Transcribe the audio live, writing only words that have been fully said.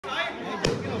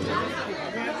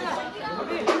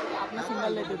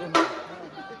सांगाल नाही तुम्ही.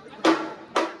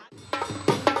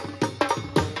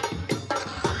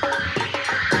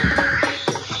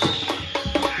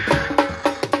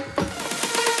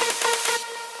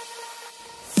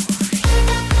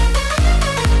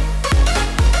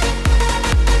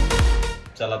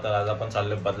 चला तर आज आपण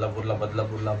चाललोय बदलापूरला.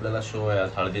 बदलापूरला आपल्याला शो आहे आज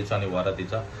हळदीचा आणि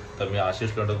वरातीचा. तर मी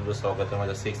आशिष लंडे तुमचं स्वागत आहे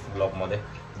माझ्या 6th ब्लॉकमध्ये.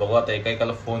 बघू आता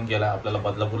एकाला फोन केला, आपल्याला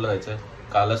बदलापूरला जायचं आहे.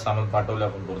 कालच सामान पाठवलं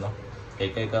आपण पूर्ण.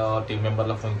 एका टीम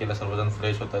मेंबरला फोन केला, सर्वजण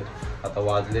फ्रेश होत आहेत. आता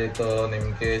वाजले तर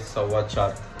नेमके 4:15.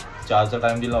 4चा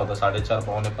टाइम दिला होता. 4:30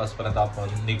 पावणे 5पर्यंत आपण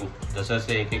निघू. जसं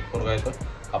जसे एक पोरगा येतो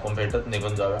आपण भेटत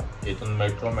निघून जाऊया. इथून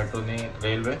मेट्रोनी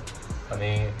रेल्वे आणि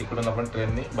तिकडून आपण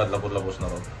ट्रेननी बदलापूरला पोहोचणार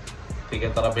आहोत. ठीक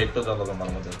आहे, तर भेटतोच आता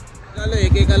तुम्हाला मध्ये.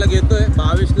 एकेकाला घेतोय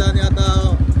 22ला आणि आता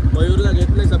मयूरला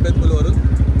घेतलंय सफेद पुलवरून.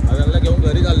 सगळ्यांना घेऊन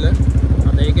घरी चाललोय.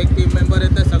 आता एक टीम मेंबर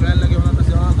येत आहे, सगळ्यांना घेऊन आता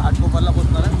जेव्हा घाटकोपरला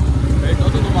पोचणार आहे.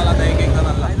 भेटवतो तुम्हाला आता एक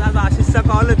जणांना. आज आशिषचा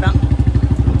कॉल होता,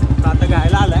 आता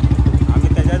घ्यायला आलाय. आम्ही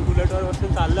त्याच्यात बुलेटवर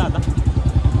बसून चाललो. आता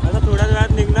थोड्याच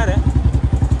वेळात निघणार आहे.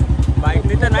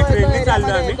 बाईकने तर नाही, ट्रेनने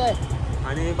चाललो आम्ही.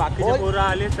 आणि बाकीचे पोरं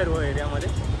आले सर्व एरियामध्ये.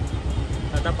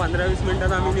 आता 15-20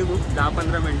 मिनिटात आम्ही निघू,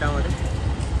 10-15 मिनिटामध्ये.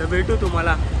 तर भेटू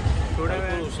तुम्हाला. थोडा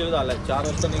वेळ उशीर झाला, 4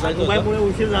 वाजता निघायचं. अनुबाईमुळे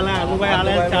उशीर झाला. अनुबाई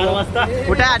आलाय 4 वाजता.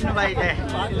 कुठे अनुबाई काय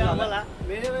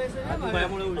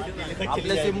अनुबाईमुळे उशीर झाला.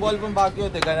 आपले सिम्बॉल पण बाकी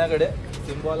होते गण्याकडे.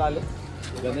 सिम्बॉल आले,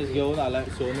 गणेश घेऊन आलाय.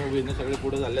 सोनू विने सगळे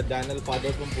पुढे झाले. डॅनियल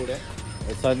फादर पण पुढे.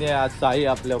 सनी आहे आज, साई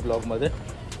आपल्या ब्लॉगमध्ये.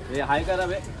 हे हाय करा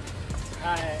बे.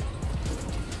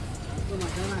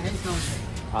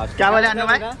 क्या बोले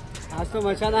अनुबाई? आज तो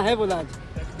मशाना है बोला.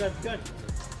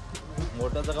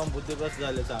 मोठ्याचं काम बुद्धिबस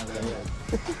झाले चांगलं.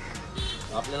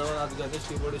 आपल्याजवळ आज गणेश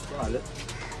कीबोर्डिस्ट पण आले.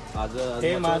 आज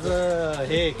हे माझं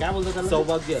हे काय बोलतो त्याला,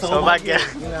 सौभाग्य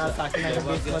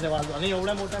मध्ये वाजव. आणि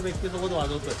एवढ्या मोठ्या व्यक्तीसोबत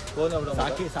वाजवतोय. कोण एवढा?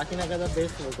 साकीनाकाचा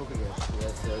बेस्ट फोटो.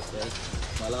 येस.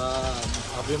 मला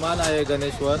अभिमान आहे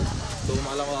गणेशवर. तो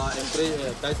मला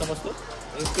काय समजतो?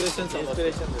 Inspiration.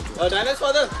 Daniel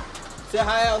father say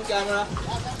high on camera.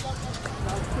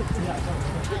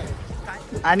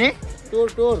 आणि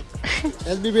टूर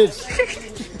SB बीच.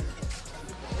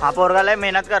 हा पोरगा लय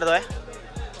मेहनत करतोय.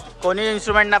 कोणी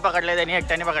इन्स्ट्रुमेंट नाही पकडले, त्यांनी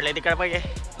एकट्याने पकडले. तिकडे पाहिजे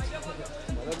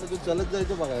मला तू चलत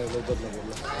जायचं बघायला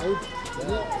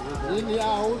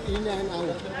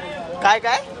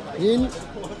काय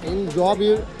इन जॉब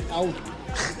आउट.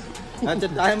 अच्छा,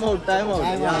 टाइम आउट.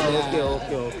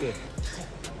 ओके.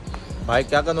 भाई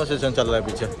क्या कन्वर्सेशन चल रहा है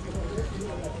पीछे?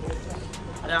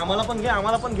 अरे आम्हाला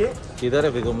पण घे. किधर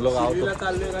है तुम लोग? आओ तो.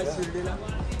 शिर्डीला.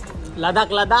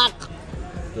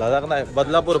 लडाख नाही,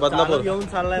 बदलापूर घेऊन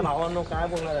चाललाय भावांनो. काय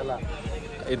बोलणार याला.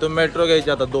 इथून मेट्रो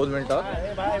घ्यायची आता 2 मिनिटं.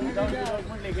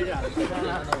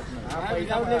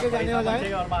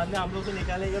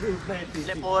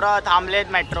 पोरं थांबलेत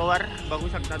मेट्रोवर, बघू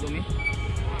शकता तुम्ही.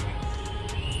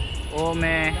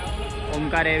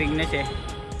 ओमकार आहे, विघ्नेश आहे.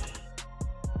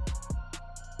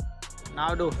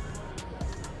 नाव डू.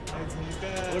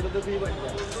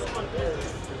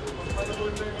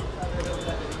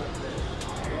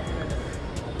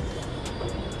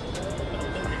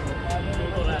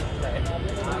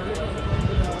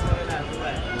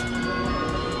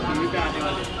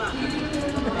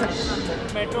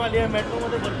 मेट्रो आली आहे.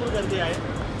 मेट्रोमध्ये भरपूर गर्दी आहे.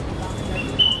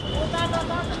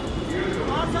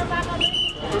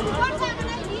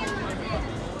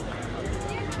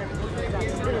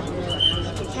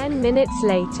 10 minutes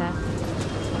later.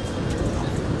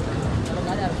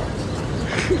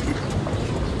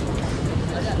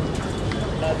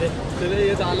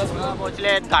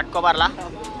 पोचले घाटकोपरला.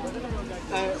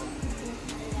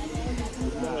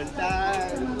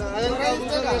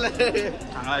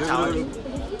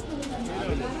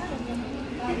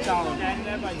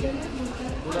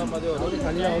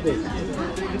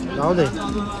 जाऊ दे.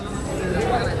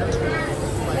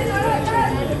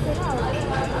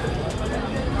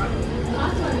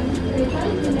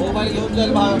 मोबाईल घेऊन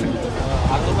जाईल बा.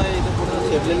 आजोबाई इथं पूर्ण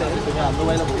ठेवलेले आहे. तुम्ही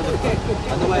आजोबाईला बघू शकता.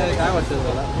 आजोबाई काय वाटतं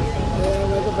तुम्हाला?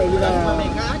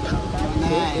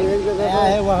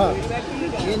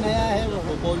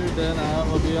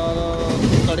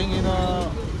 Starting in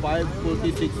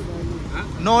 546.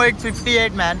 No,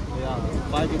 858 man.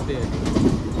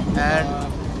 558.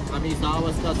 आम्ही 7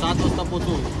 वाजता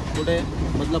पोहोचू. कुठे?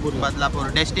 बदलापूर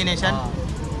डेस्टिनेशन.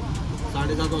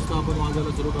 7:30 वाजता आपण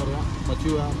वाजायला सुरू करूया.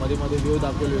 मच्छीया मध्ये व्ह्यू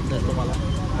दाखवेल विघ्नेश तुम्हाला.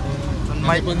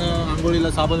 आणि पण आंघोळीला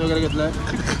साबण वगैरे घेतलाय.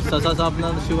 ससा साबण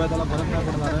शिवाय त्याला फरक नाही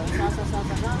पडणार आहे.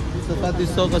 ससा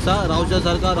दिसतो कसा?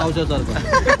 रावच्यासारखा.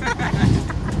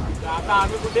 आता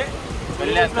आम्ही कुठे?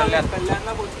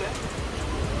 कल्याणला पोहोचतोय.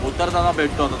 उतरताना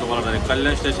भेटतो आता तुम्हाला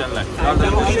कल्याण स्टेशनला.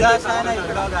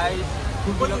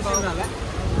 खूपच उशीर झाला.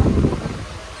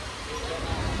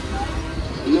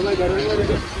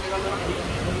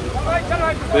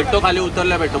 भेटतो खाली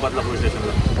उतरल्या भेटतो बदलापूर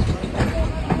स्टेशनला.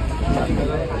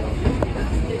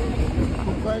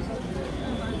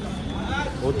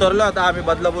 उतरलो आता आम्ही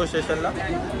बदलापूर स्टेशनला.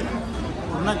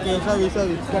 पूर्ण केसा विसा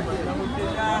विस्कट.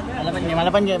 मला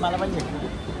पण घे.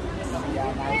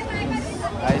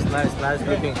 Nice nice nice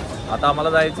looking. आता आम्हाला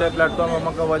जायचं आहे प्लॅटफॉर्म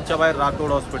मग वनच्या बाहेर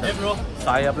राठोड हॉस्पिटल.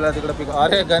 साई आपल्याला तिकडे पिक.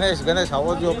 अरे गणेश हाऊ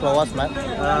वाज युअर प्रवास मॅन?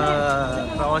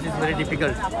 प्रवास is very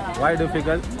difficult. Y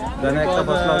difficult? Ganesh एकटा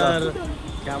बसला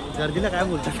होता. गर्दीला काय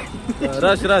बोलतात?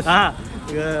 रश हां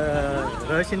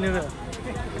रश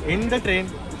इन द ट्रेन.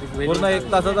 पूर्ण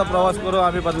 1 तासाचा प्रवास करू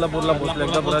आम्ही बदलापूरला पोहोचलो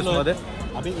एकदम रशमध्ये.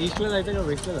 आम्ही ईस्टला जायचं का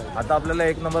वेस्टला जायचं? आता आपल्याला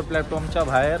 1 नंबर प्लॅटफॉर्मच्या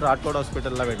बाहेर राठोड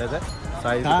हॉस्पिटलला भेटायचं आहे.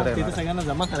 साई तिकडे तिथे सगळ्यांना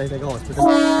जमा करायचं का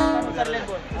हॉस्पिटल?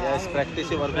 येस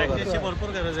प्रॅक्टिसची भरपूर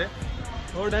गरज आहे.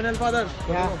 हो डॅनियल फादर.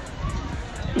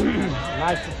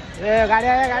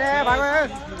 गाड्या भागव.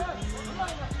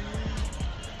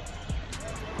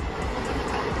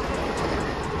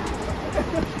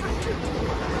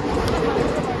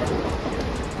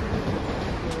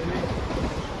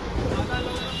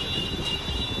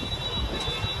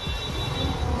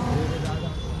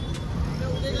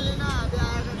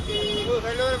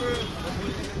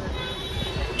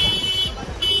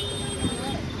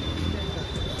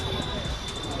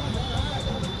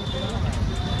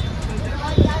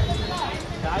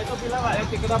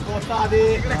 तिकडे पोहोचता आधी.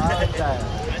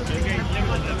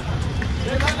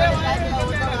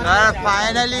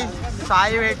 फायनली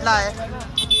साई भेटला आहे.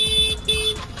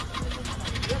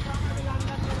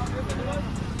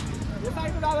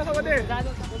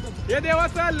 देवा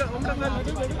चल.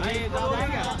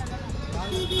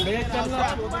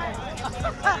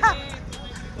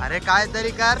 अरे काय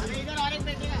तरी कर.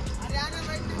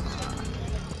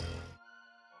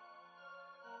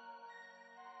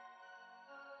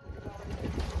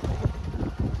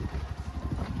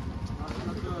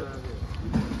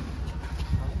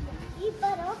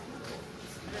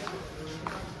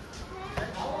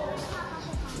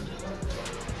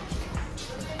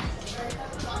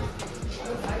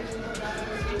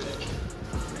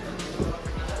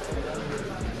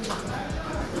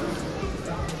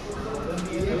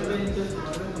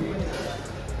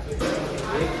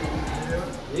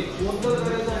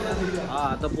 हा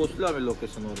आता पोचलो आम्ही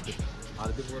लोकेशनवरती.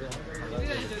 अर्धी पोरं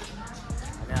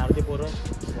आणि अर्धी पोरं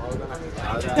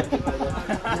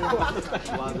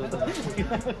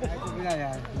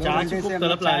चहाची खूप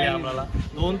तलप लागली आम्हाला.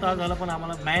 2 तास झाला पण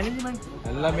आम्हाला मॅनेजमेंट.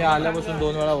 यांना मी आल्यापासून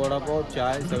 2 वेळा वडापाव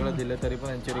चाय सगळं दिलं तरी पण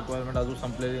यांची रिक्वायरमेंट अजून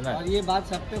संपलेली नाही. ये बात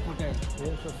सब पे खोटे आहे.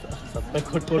 सब पे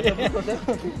खोटे.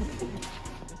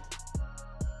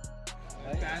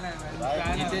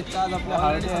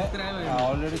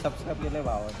 ऑलरेडी सबस्क्राईब केलंय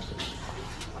भावाने.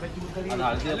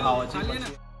 हळदी भावाची.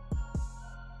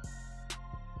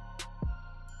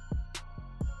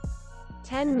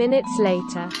 10 minutes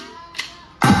later.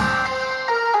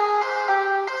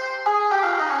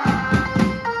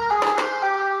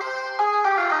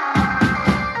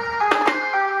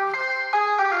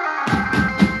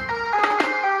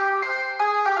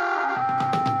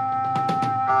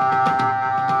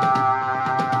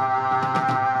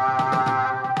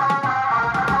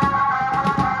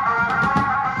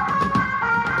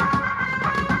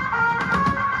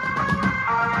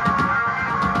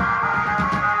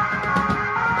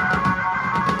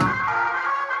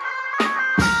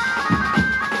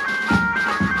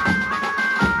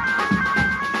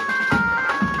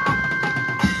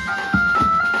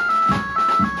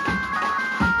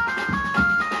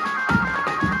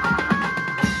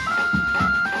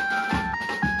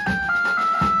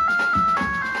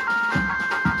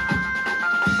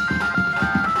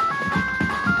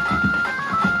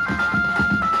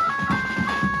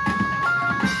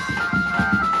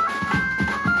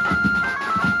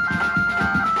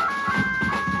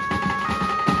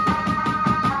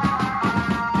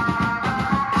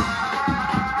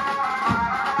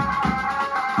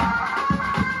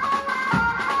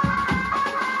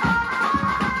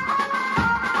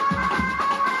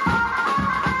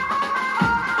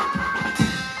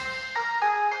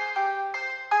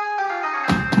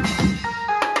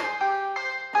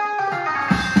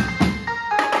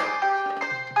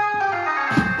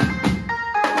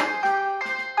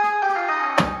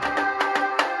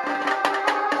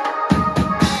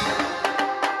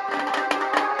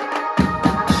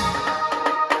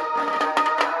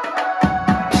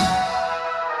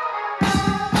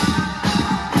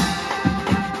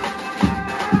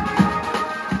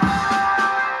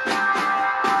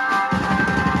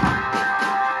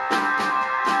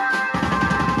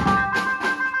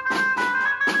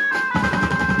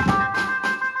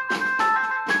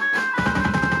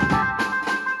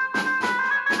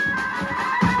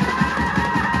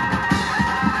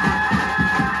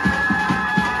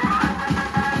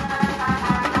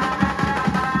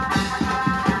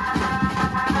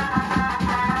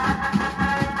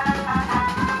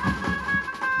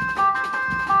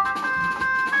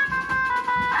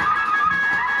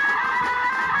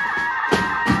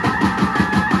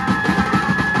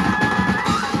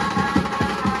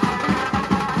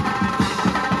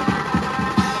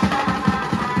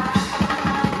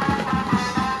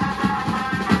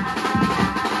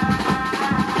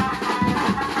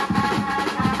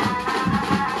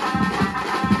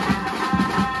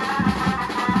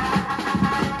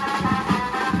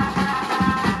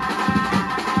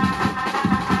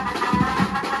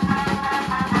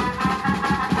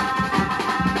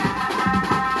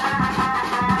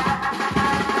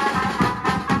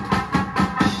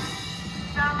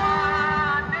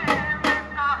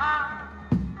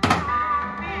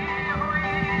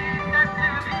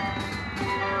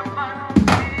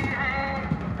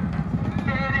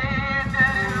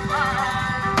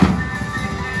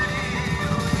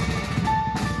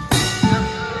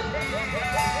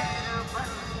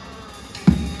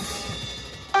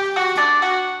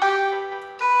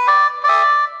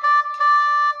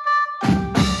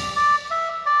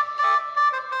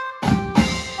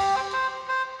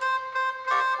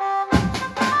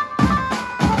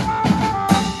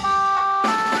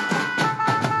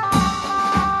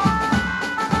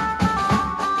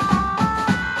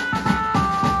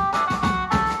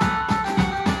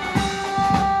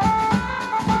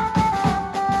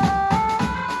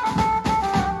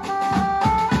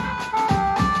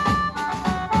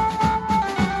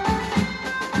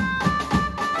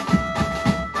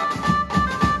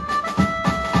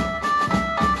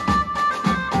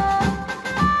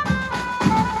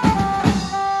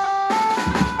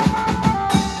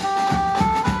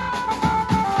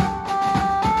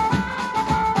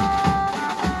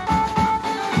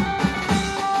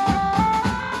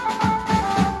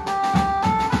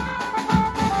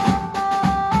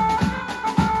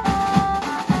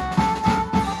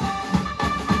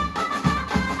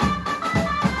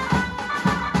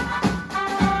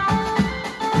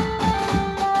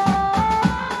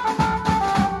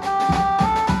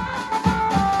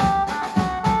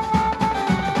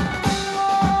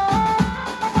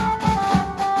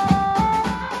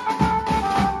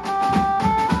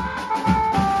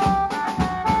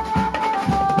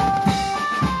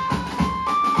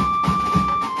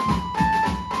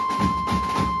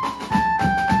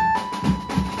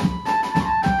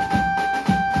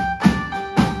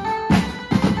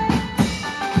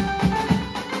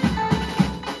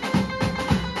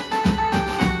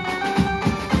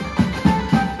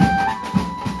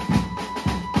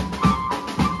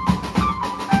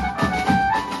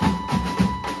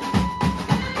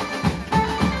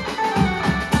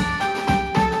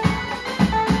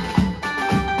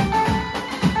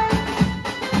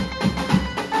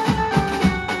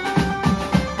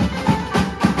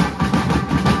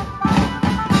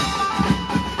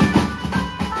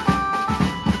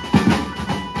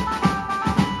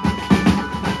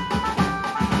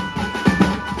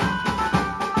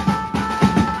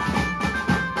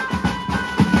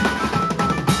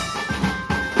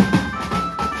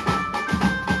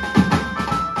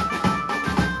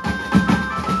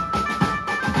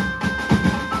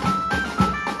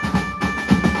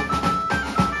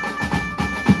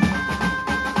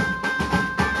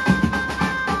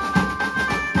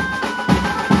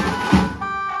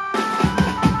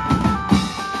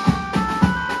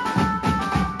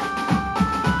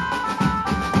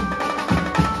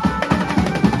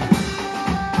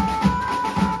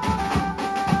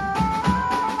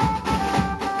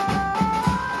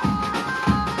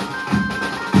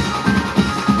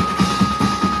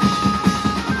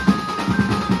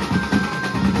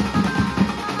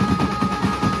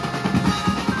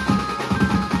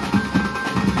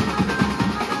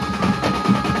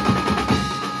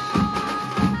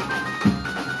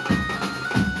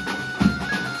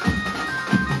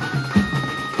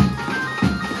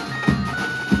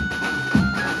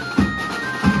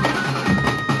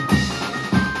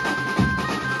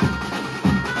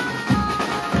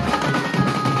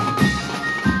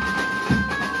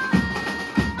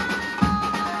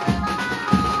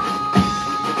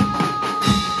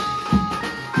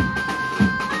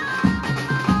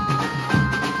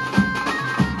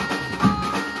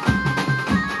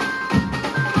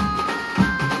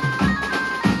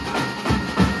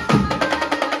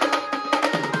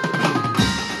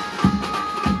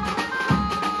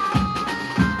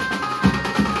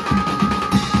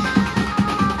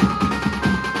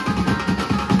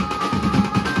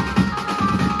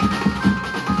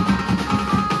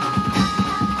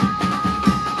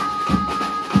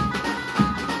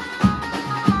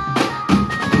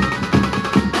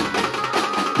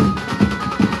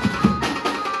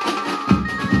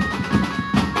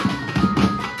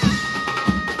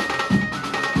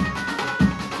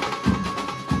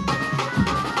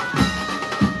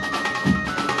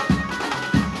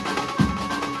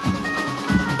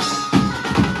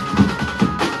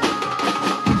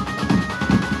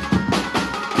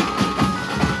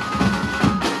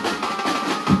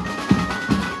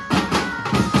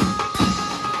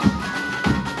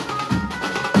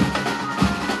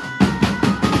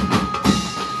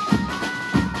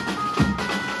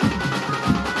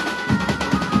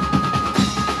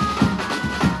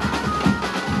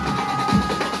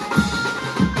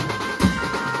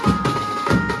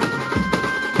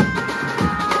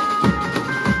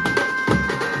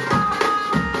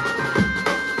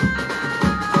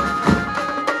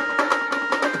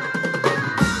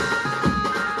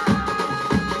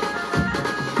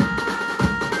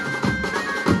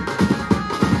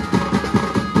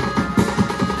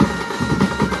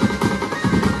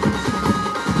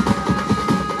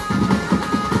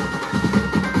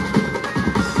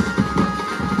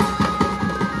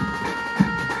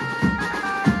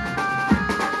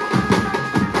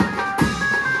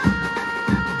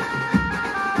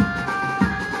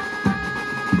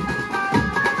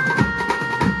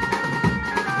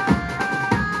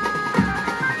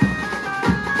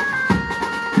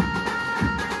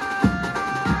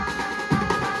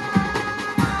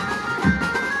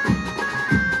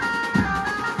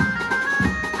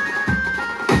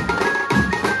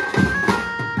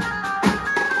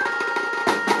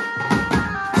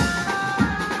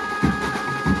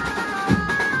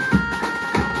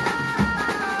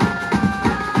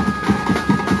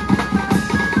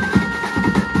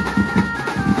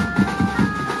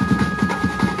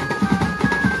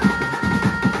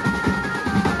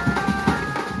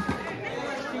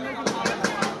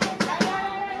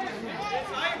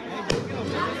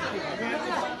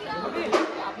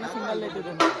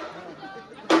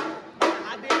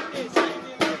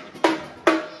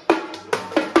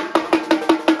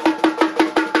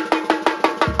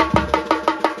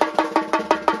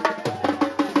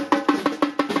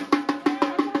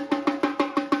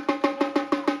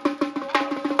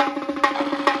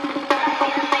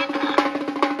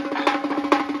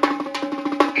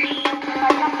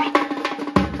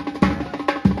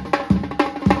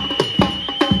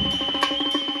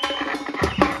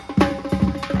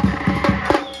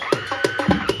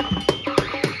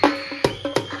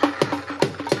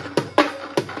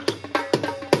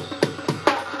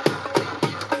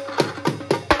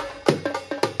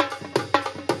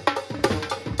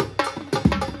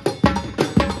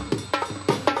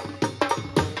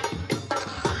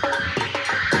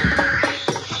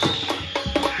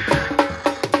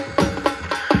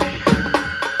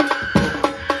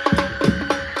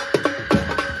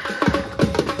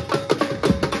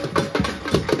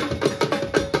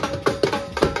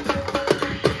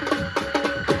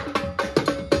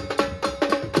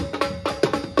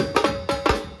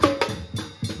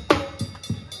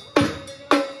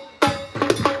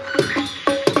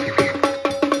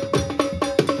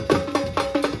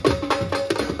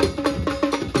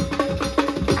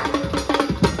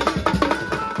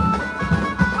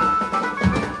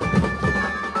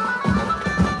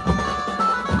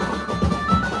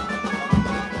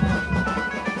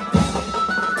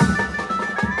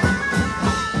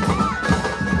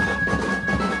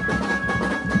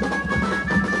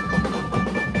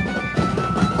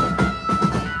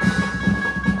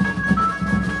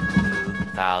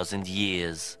 2,000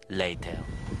 years later.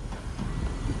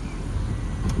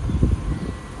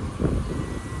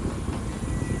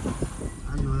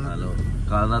 Hello,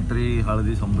 काल रात्री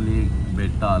हळदी संपली,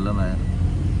 भेटता आलं नाही.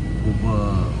 खूप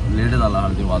लेट झाला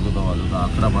हळदी वाजवता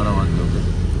 11-12 वाजले होते.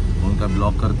 म्हणून काय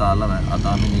ब्लॉक करता आला नाही. आता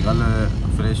आम्ही निघालो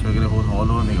फ्रेश वगैरे होऊन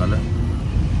हॉलवर निघालो.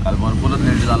 काल भरपूरच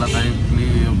लेट झाला, काही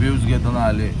व्ह्यूज घेताना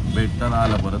आले, भेटताना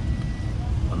आलं परत.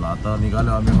 पण आता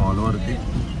निघालो आम्ही हॉलवरती.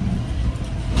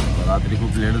 रात्री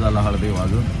खूप लेट झाला हळदी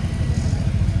वाजून,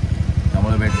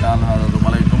 त्यामुळे भेटता आला.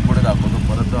 तुम्हाला इथून पुढे दाखवतो.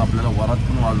 परत आपल्याला वरात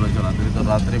पण वाजवायचं रात्री, तर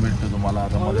रात्री भेटतो तुम्हाला.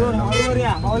 आता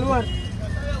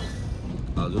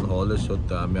अजून हॉलच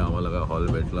शोधतोय आम्ही, आम्हाला काय हॉल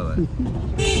भेटला नाही.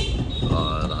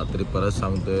 रात्री परत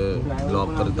सांगतोय ब्लॉक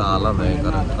करता आला नाही,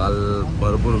 कारण काल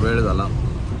भरपूर वेळ झाला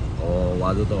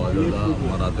वाजवता.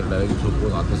 मग रात्री डायरेक्ट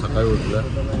झोपून आता सकाळी उठलं.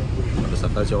 आता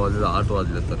सकाळच्या वाजले 8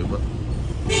 वाजले, तरी पण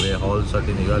मी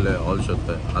हॉलसाठी निघालो आहे. हॉल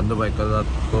शोधतोय. अंध बायकाला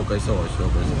तो कैसा शो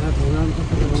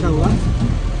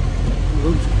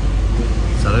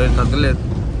सगळे थकलेत,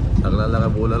 सगळ्यांना काय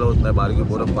बोलायला होत नाही. बारकी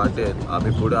पोरं पाठी आहेत.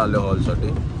 आम्ही पुढे आलो हॉलसाठी.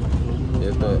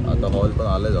 येतोय आता हॉल पण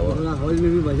आलं जवळ.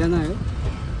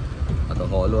 आता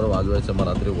हॉलवर वाजवायचं. मग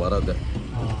रात्री वरात आहे.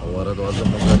 वरात वाजून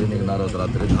मग घरी निघणार आहोत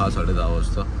रात्री 10-10:30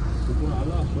 वाजता.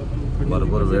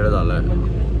 भरपूर वेळ झाला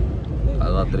आहे.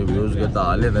 रात्री व्ह्यूज घेता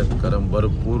आले नाहीत, कारण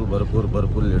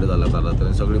भरपूर लेट झाला काल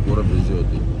रात्री. सगळी पोरं बिझी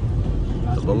होती.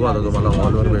 तर बघू आता तुम्हाला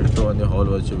हॉलवर भेटतो आणि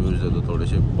हॉलवरचे व्ह्यूज देतो.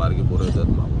 थोडेसे बारकी पोरं येतात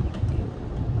मग.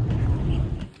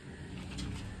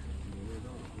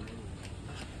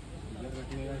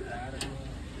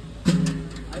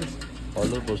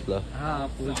 हॉलवर पोचला.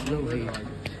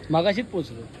 मगाशीच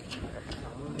पोचलो.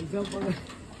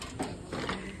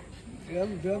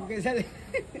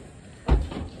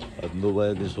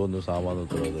 अंदूबाई सोनू सामान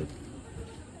उतरवतात.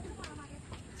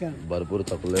 भरपूर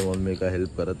थकलोय म्हणून मी काय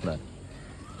हेल्प करत नाही.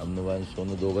 अंदूबाई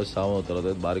सोनू दोघंच सामान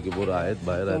उतरवतात. बारकी पोरं आहेत,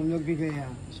 बाहेर आहेत.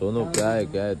 सोनू काय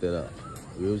आहे तेरा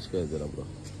व्ह्यूज काय तेरा ब्रो?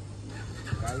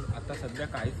 आता सध्या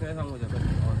काहीच नाही सांगू शकत.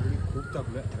 ऑलरेडी खूप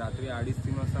थकलोय. रात्री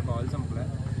 2:30-3 वाजता कॉल संपलाय,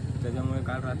 त्याच्यामुळे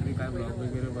काल रात्री काय ब्लॉग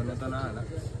वगैरे बनवता नाही आला.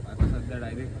 आता सध्या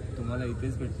डायरेक्ट तुम्हाला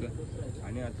इथेच भेटतोय.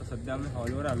 आणि आता सध्या आम्ही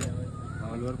हॉलवर आलो.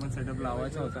 हॉलवर पण सेटअप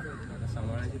लावायचा होता. आता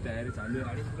सांभाळायची तयारी चालू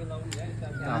आहे.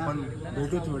 तर आपण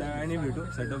भेटू, थोड्या वेळाने भेटू.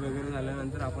 सेटअप वगैरे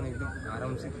झाल्यानंतर आपण एकदम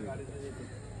आरामशीर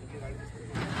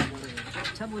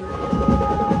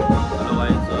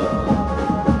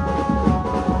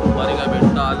दुपारी काय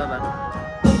भेटता आलं ना.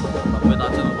 तब्येत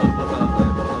अचानक भरपूर खराब झाली.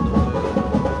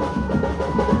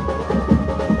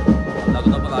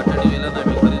 लग्न पण आठवडी गेलं नाही.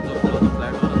 मी घरी झोपलो होतो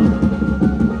फ्लॅटवर.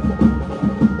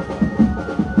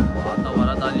 आता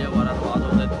वरात आली आहे. वरात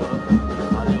वाजवत आहेत पोरं.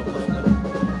 आली बसलं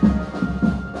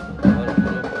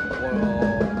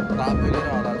काम वगैरे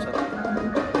आला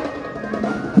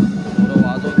पोरं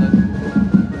वाजवत आहेत.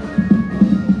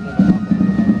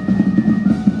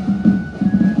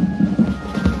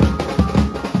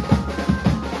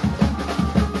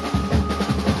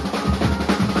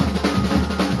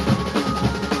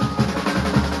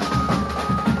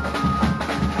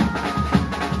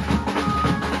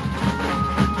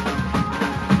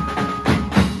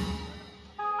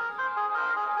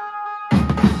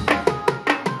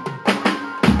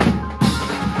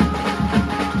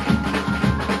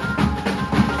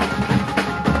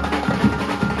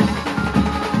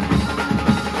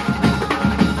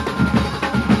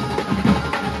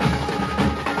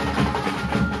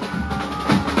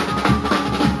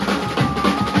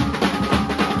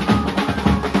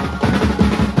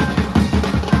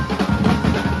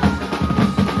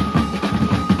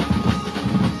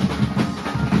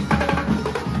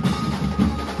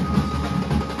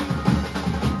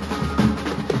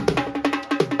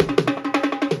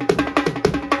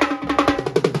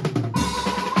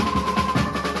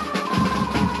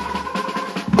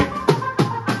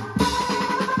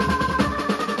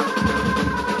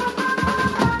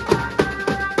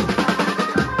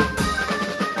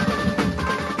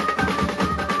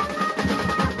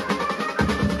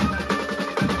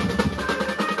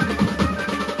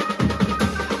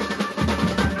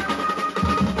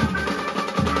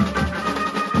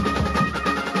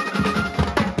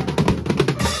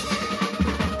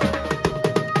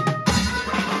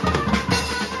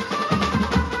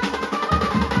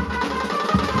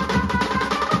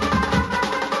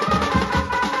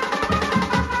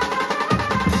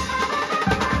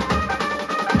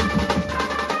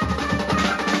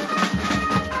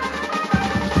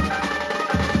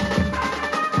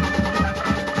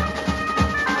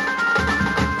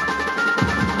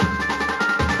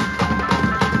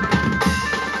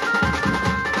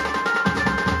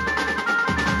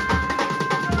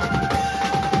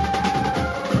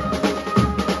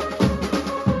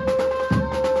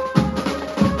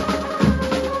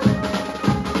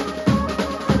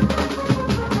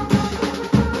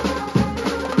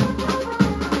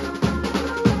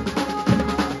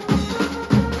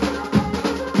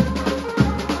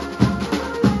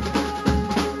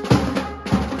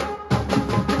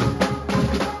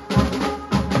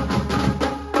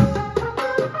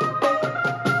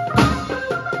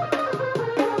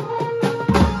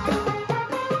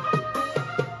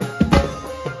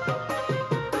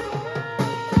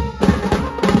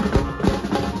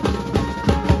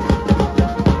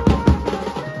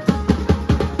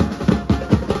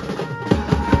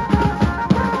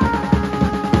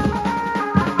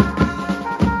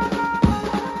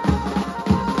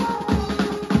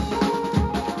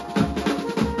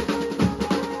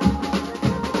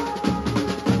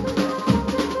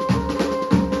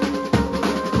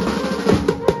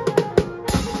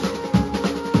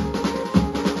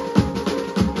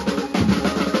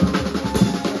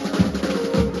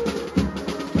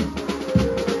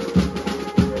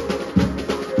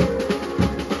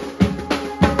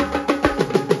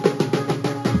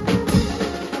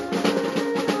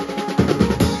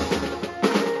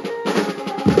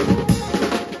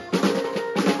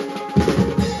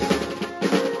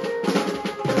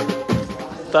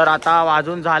 तर आता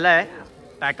वाजून झालंय,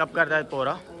 पॅकअप करतायत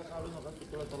पोरं.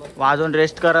 वाजून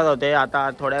रेस्ट करत होते. आता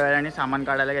थोड्या वेळाने सामान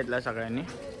काढायला घेतलं सगळ्यांनी,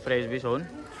 फ्रेश बीस होऊन.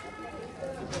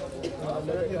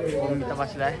 इथं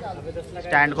बसलाय,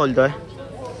 स्टँड खोलतोय.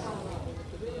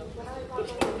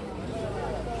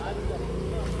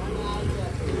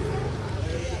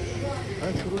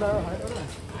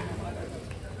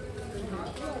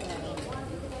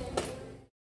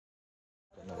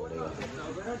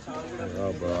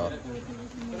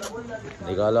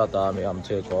 निघालो आता आम्ही.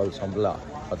 आमचे कॉल संपला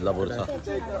बदलापूरचा.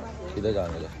 तिथे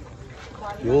जाणलं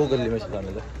यो गल्ली में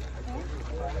जाणलं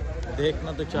देख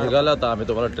ना तू. निघाला आता आम्ही.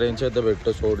 तुम्हाला ट्रेनच्या इथं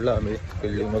भेटतो. सोडलं आम्ही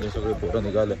बिल्डिंगमधून. सगळे पोरं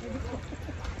निघाले.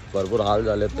 भरपूर हाल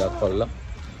झाले त्यात कॉलला.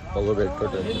 बघू भेटतो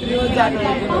ट्रेन.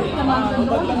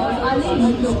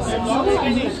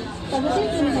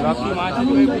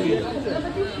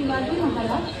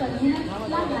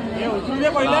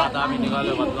 आता आम्ही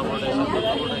निघालो बदलापूर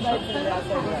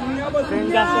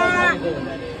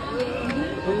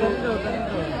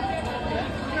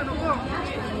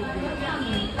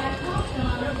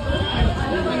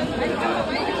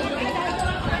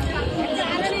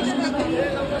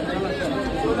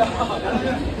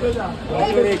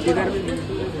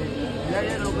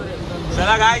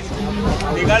चला गाइस,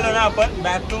 निघालो ना आपण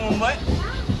back to Mumbai.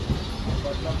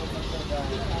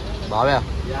 Bhavya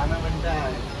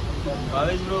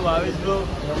Bhavesh bro.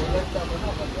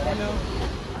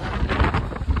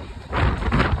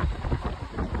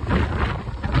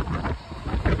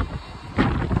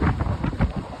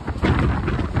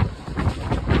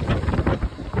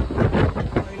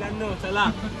 चला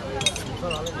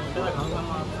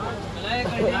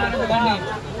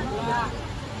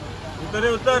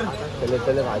उतर.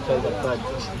 चले भाषा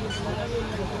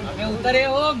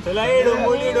चला ये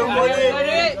डोंबोली.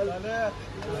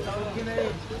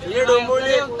 ये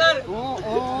डोंबोली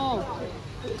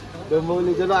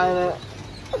डोंबोली चलो आए ना.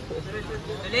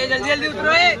 चलिए जल्दी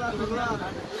उतरो.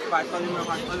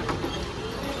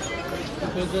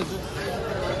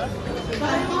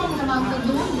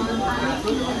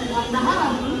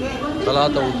 चला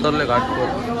आता उतरले घाटकोपर.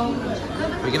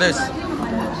 विघ्नेश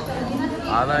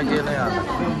आना की नाही आना?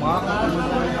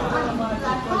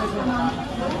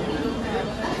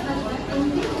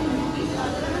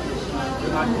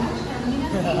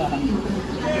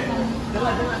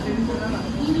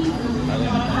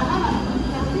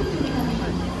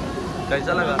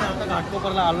 कैसा लगा? आता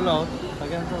घाटकोपरला आलेलो आहोत.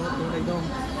 सगळ्यांचं एकदम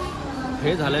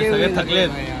हे झालंय. सगळे थकलेत.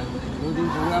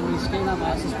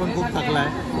 आशिष पण खूप थकलाय.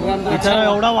 बिचारा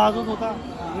एवढा वाजत होता.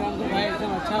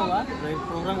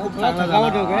 प्रोग्राम खूप चांगला झाला.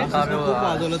 खूप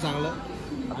वाजवलं चांगलं.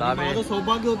 माझं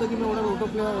सौभाग्य होतं की मी एवढा रोटो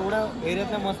प्लेअर एवढ्या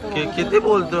एरियातल्या मस्त. किती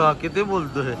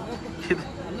बोलतोय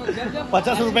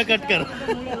 50 रुपये कट कर.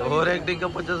 ओव्हर ऍक्टिंग का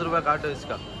 50 रुपये काटो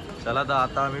इसका. चला तर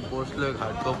आता आम्ही पोहोचलोय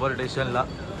घाटकोपर स्टेशनला.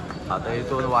 आता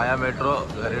इथून वाया मेट्रो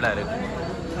घरी डायरेक्ट.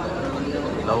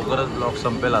 लवकरच ब्लॉक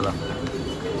संपेल. आता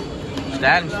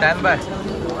स्टँड बाय.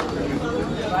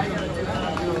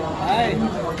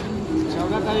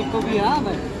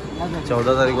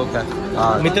 14 तारीख को काय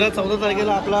मित्र 14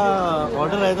 तारखेला आपला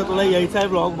ऑर्डर आहे तर तुला यायचा आहे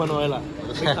ब्लॉग बनवायला.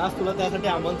 खास तुला त्यासाठी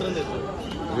आमंत्रण देतो.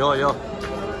 यो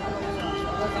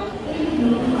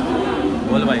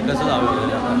बोल भाई कसं जावं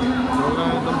घरी आता? प्रोग्राम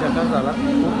एकदम झकास झाला.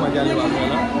 खूप मजा आली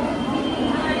वाजवायला.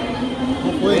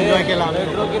 खूप एन्जॉय केला.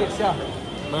 मेट्रो की रिक्षा?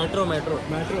 मेट्रोने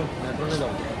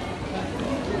जाऊ.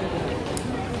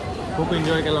 खूप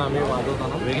एन्जॉय केला आम्ही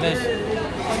वाजवताना. विघ्नेश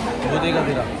होते का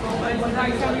तिला?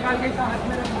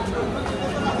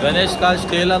 गणेश काल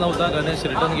स्टेला नव्हता. गणेश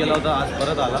रिटर्न गेला होता. आज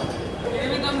परत आला.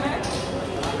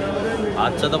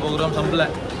 आजचा तर प्रोग्राम संपलाय.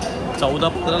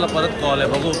 14-15ला परत कॉल आहे.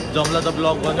 बघू जमलं तर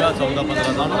ब्लॉग बनवा.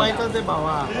 14-15 बनवायचंच आहे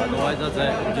भावा. बनवायचंच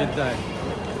आहे. जिद्द आहे.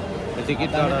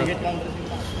 तिकीट काढा.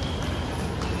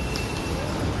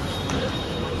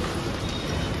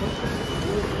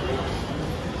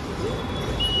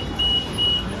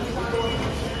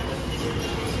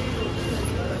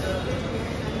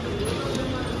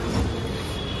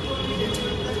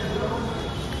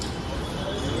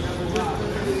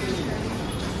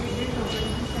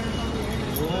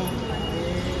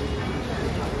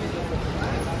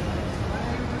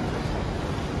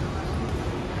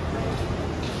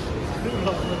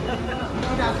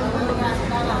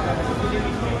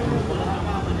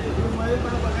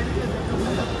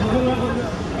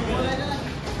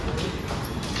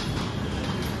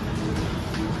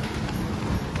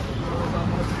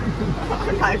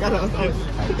 काय करावं?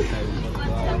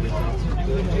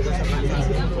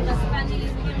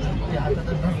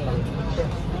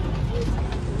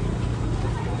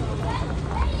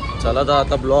 चला तर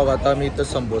आता ब्लॉग आता मी इथंच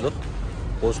संपवतो.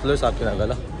 पोचलोय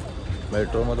साकीनाकाला.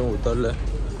 मेट्रोमधून उतरलोय.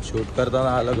 शूट करताना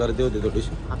आलं गर्दी होती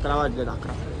थोडीशी. 11 वाजले.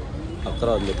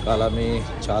 11 वाजले. काल आम्ही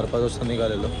 4-5 वाजता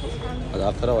निघालेलो, आज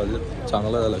 11 वाजले.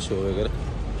 चांगला झाला शो वगैरे.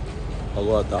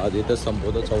 बघू आता आज इथंच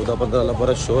संपवतो. 14-15ला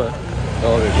परत शो आहे,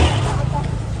 तेव्हा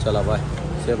भेटू. चला बाय,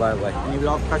 से बाय बाय. आणि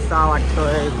ब्लॉग कसा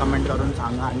वाटतोय कमेंट करून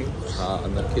सांगा. आणि हां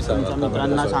नक्की तुमच्या सांगा,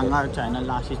 मित्रांना सांगा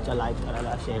चॅनलला आशिषच्या लाईक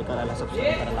करायला, शेअर करायला,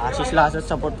 सबस्क्राईब करायला. आशिषला असंच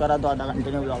सपोर्ट करा, तो आता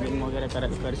कंटिन्यू ब्लॉगिंग वगैरे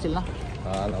करशील ना.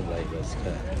 हां ना बाय. बस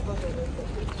काय.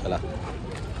 चला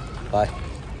बाय.